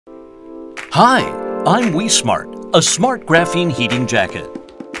Hi, I'm Wesmart, a smart graphene heating jacket.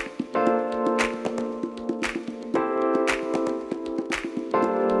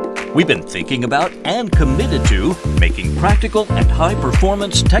 We've been thinking about and committed to making practical and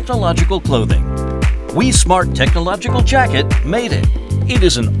high-performance technological clothing. Wesmart Technological Jacket made it. It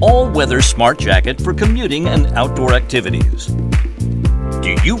is an all-weather smart jacket for commuting and outdoor activities.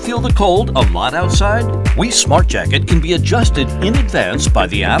 Do you feel the cold a lot outside? Wesmart Jacket can be adjusted in advance by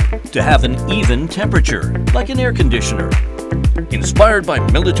the app to have an even temperature, like an air conditioner. Inspired by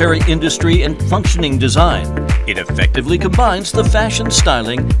military industry and functioning design, it effectively combines the fashion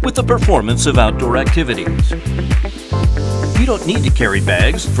styling with the performance of outdoor activities. You don't need to carry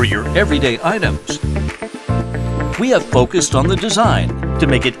bags for your everyday items. We have focused on the design to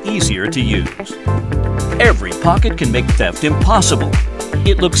make it easier to use. Every pocket can make theft impossible.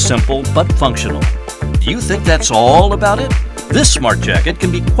 It looks simple but functional. Do you think that's all about it? This smart jacket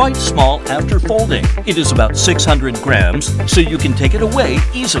can be quite small after folding. It is about 600 grams, so you can take it away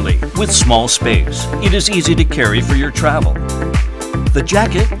easily with small space. It is easy to carry for your travel. The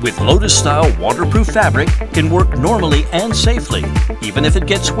jacket, with Lotus-style waterproof fabric, can work normally and safely, even if it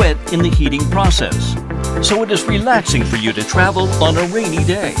gets wet in the heating process. So it is relaxing for you to travel on a rainy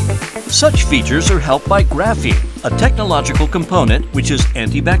day. Such features are helped by graphene, a technological component which is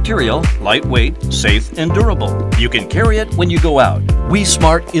antibacterial, lightweight, safe, and durable. You can carry it when you go out.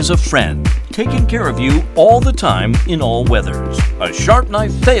 Wesmart is a friend, taking care of you all the time in all weathers. A sharp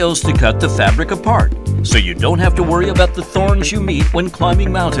knife fails to cut the fabric apart, so you don't have to worry about the thorns you meet when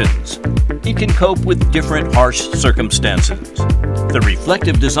climbing mountains. It can cope with different harsh circumstances. The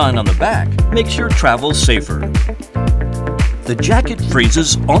reflective design on the back makes your travel safer. The jacket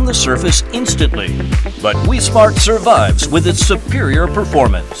freezes on the surface instantly, but Wesmart survives with its superior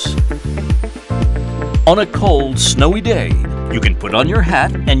performance. On a cold, snowy day, you can put on your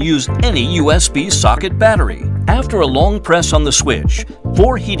hat and use any USB socket battery. After a long press on the switch,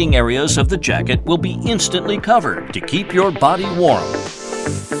 4 heating areas of the jacket will be instantly covered to keep your body warm.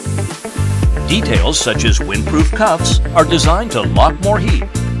 Details such as windproof cuffs are designed to lock more heat.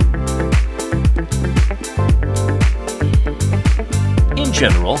 In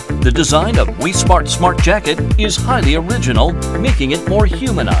general, the design of Wesmart Smart Jacket is highly original, making it more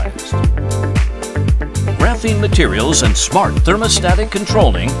humanized. Graphene materials and smart thermostatic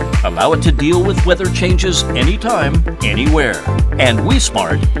controlling allow it to deal with weather changes anytime, anywhere. And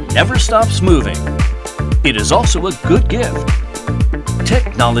Wesmart never stops moving. It is also a good gift.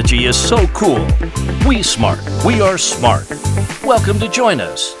 Technology is so cool. Wesmart, we are smart. Welcome to join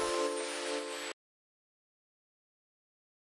us.